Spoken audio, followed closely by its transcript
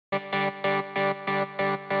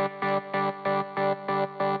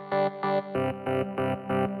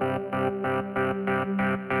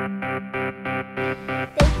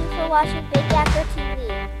watching BIGYaker TV.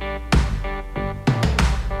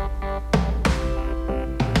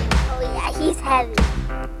 Oh yeah, he's heavy.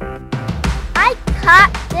 I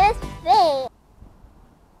caught this fish.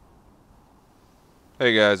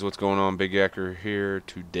 Hey guys, what's going on? BIGYaker here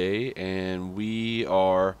today, and we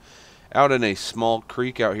are out in a small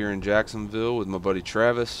creek out here in Jacksonville with my buddy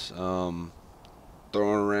Travis, throwing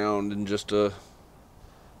around in just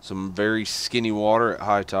some very skinny water at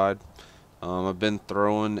high tide. I've been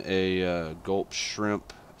throwing a gulp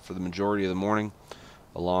shrimp for the majority of the morning,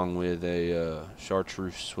 along with a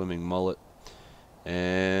chartreuse swimming mullet,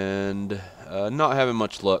 and not having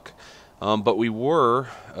much luck. But we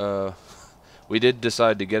did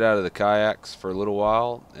decide to get out of the kayaks for a little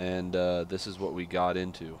while, and this is what we got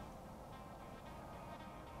into.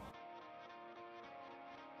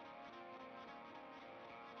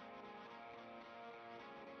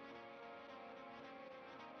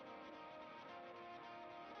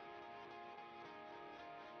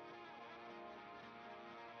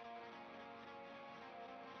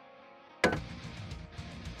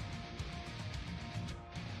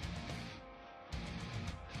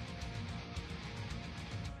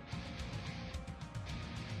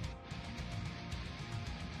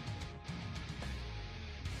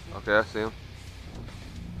 Okay, I see him.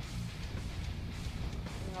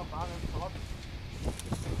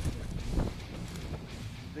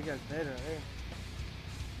 Big guy's dead right here.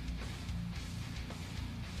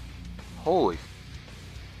 Holy.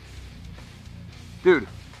 Dude,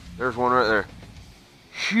 there's one right there.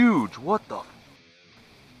 Huge, what the?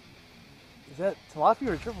 Is that tilapia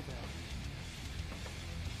or triple tail?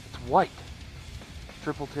 It's white.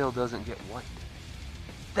 Triple tail doesn't get white.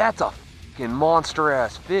 That's a fucking monster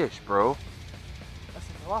ass fish, bro. That's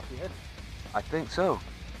a tilapia, isn't it? I think so.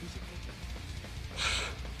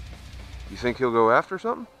 You think he'll go after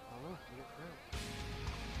something? I don't know.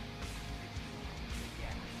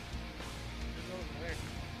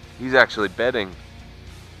 He's actually bedding.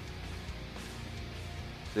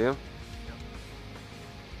 See him? Yep.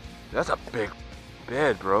 That's a big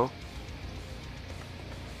bed, bro.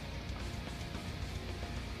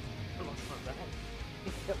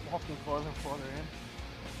 He kept walking farther and farther in.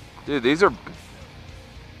 Dude, these are...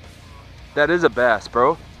 That is a bass,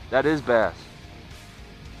 bro. That is bass.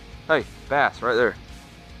 Hey, bass right there.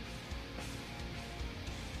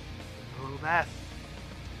 Little bass.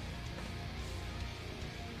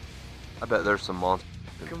 I bet there's some monster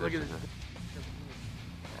fish Come in look at there. this.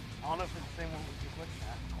 I don't know if it's the same one we just looked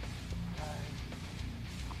at.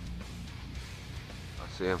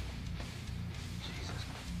 I see him. Jesus.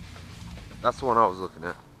 That's the one I was looking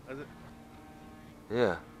at. Is it?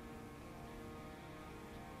 Yeah.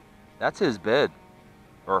 That's his bed.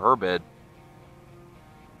 Or her bed.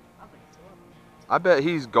 I think so. I bet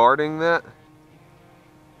he's guarding that.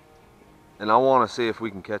 And I want to see if we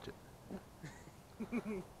can catch it. Well, give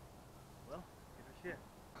it a shit.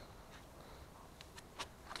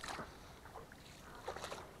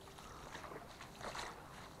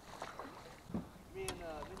 Me and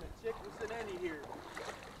the chick was sitting Andy here.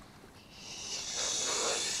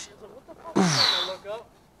 She's like, what the fuck? I look up,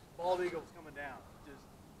 bald eagle's coming down. Just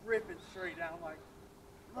ripping straight down. I'm like,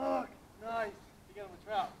 look, nice. You got him a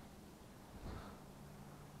trout.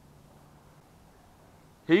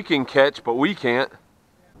 He can catch, but we can't.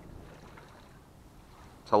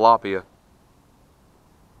 Tilapia.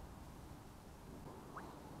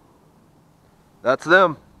 That's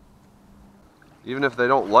them. Even if they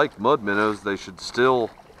don't like mud minnows, they should still...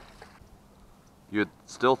 You'd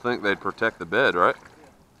still think they'd protect the bed, right?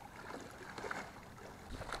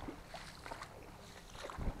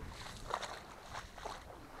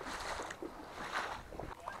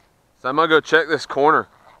 So I'm gonna go check this corner.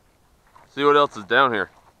 See what else is down here.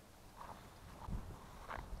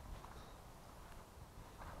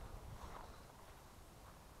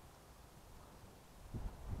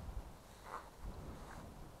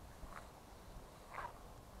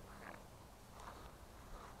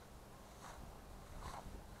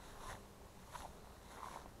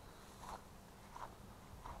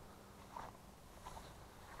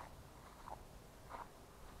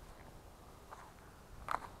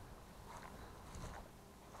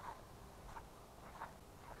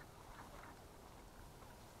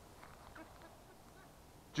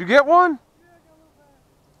 Did you get one? Yeah, I got a little bass.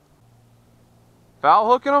 Foul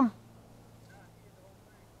hooking him?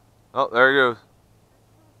 Oh, there he goes.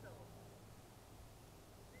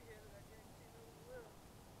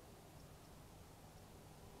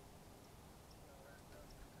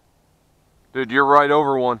 Dude, you're right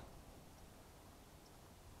over one.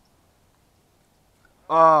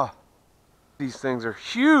 Ah, these things are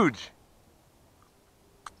huge.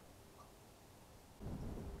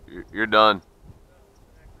 You're done.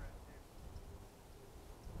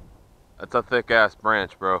 That's a thick ass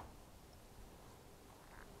branch, bro.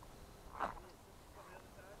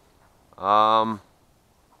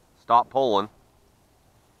 Stop pulling.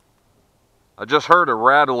 I just heard a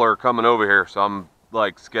rattler coming over here, so I'm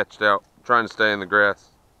like sketched out, trying to stay in the grass.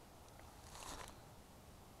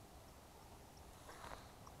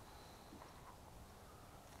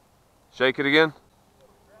 Shake it again.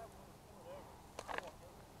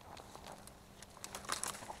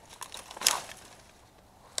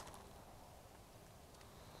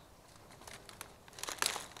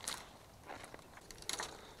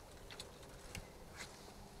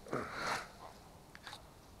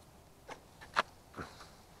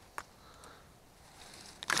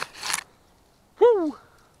 Woo!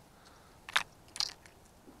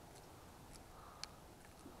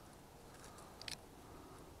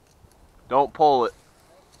 Don't pull it.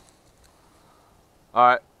 All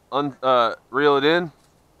right, reel it in.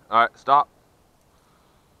 All right, stop.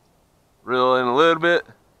 Reel in a little bit.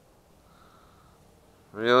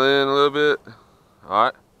 Reel in a little bit. All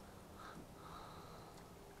right.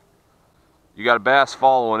 You got a bass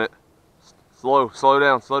following it. Slow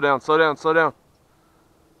down, slow down, slow down, slow down.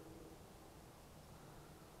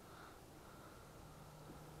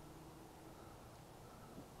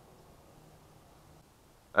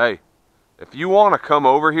 Hey, if you want to come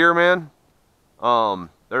over here, man,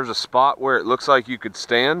 there's a spot where it looks like you could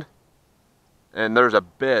stand, and there's a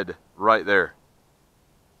bed right there.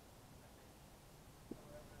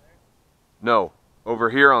 No, over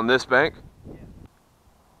here on this bank.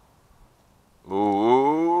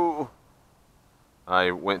 Ooh,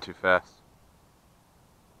 I went too fast.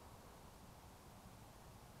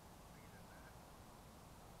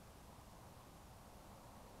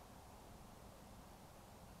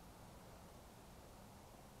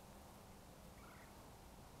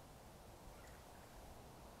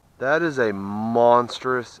 That is a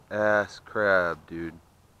monstrous ass crab, dude.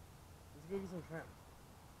 Let's go get some shrimp.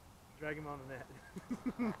 Drag him on the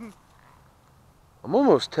net. I'm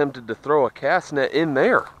almost tempted to throw a cast net in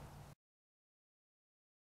there.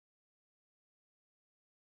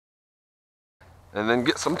 And then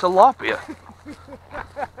get some tilapia.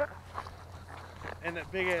 And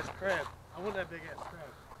that big ass crab. I want that big ass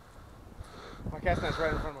crab. My cast net's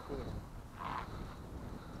right in front of my cooler.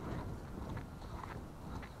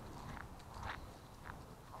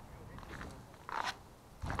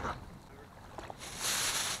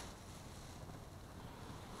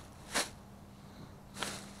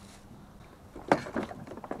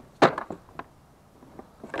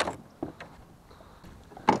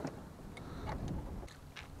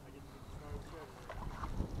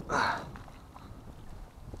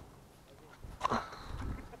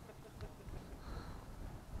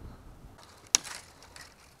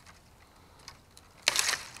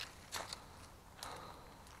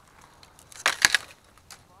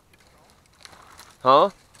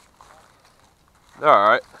 Huh?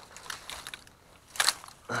 Alright.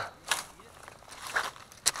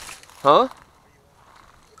 Huh?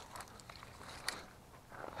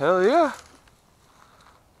 Hell yeah.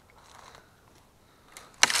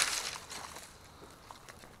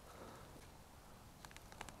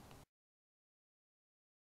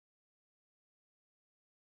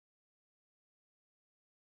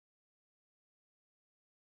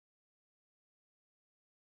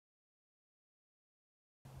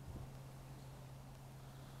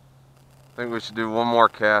 I think we should do one more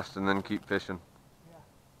cast and then keep fishing. Yeah,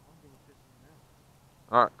 I'm doing fishing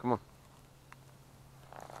now. Alright, come on.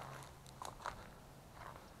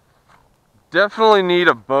 Definitely need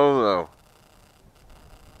a bow though.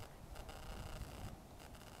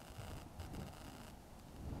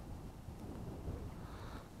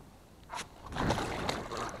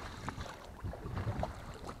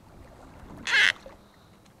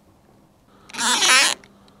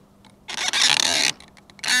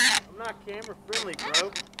 I'm not camera friendly, bro.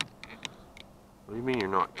 What do you mean you're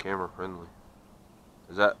not camera friendly?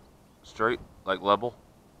 Is that straight, like level?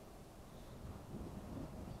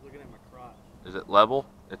 Just looking at my crotch. Is it level?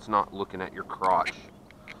 It's not looking at your crotch.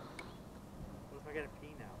 What if I gotta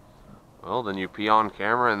pee now? Well, then you pee on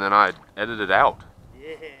camera and then I edit it out.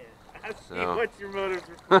 Yeah, I see So. what your motives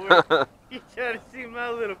were for. You trying to see my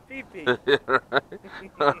little pee-pee.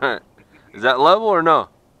 Alright. Is that level or no?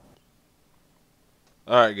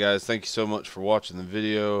 Alright guys, thank you so much for watching the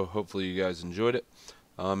video. Hopefully you guys enjoyed it.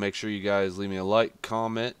 Make sure you guys leave me a like,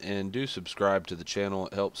 comment, and do subscribe to the channel.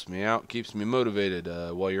 It helps me out, keeps me motivated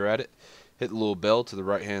while you're at it. Hit the little bell to the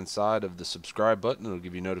right hand side of the subscribe button. It'll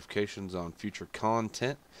give you notifications on future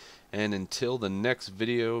content. And until the next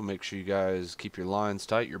video, make sure you guys keep your lines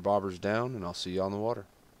tight, your bobbers down, and I'll see you on the water.